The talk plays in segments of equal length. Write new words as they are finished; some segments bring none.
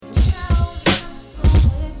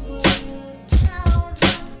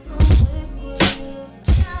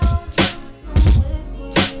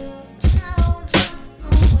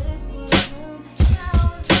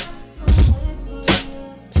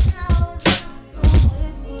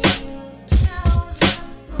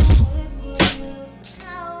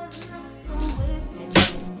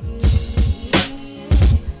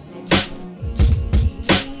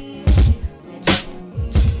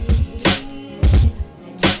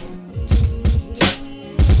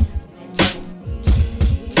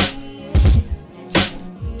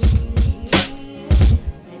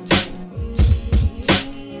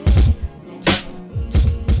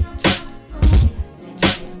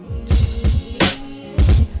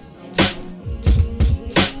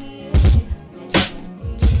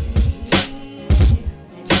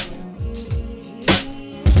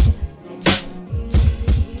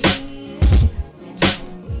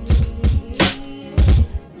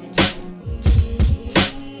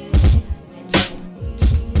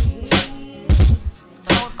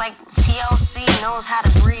like TLC knows how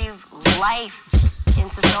to breathe life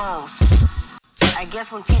into songs. I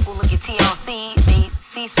guess when people look at TLC, they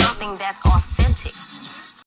see something that's authentic.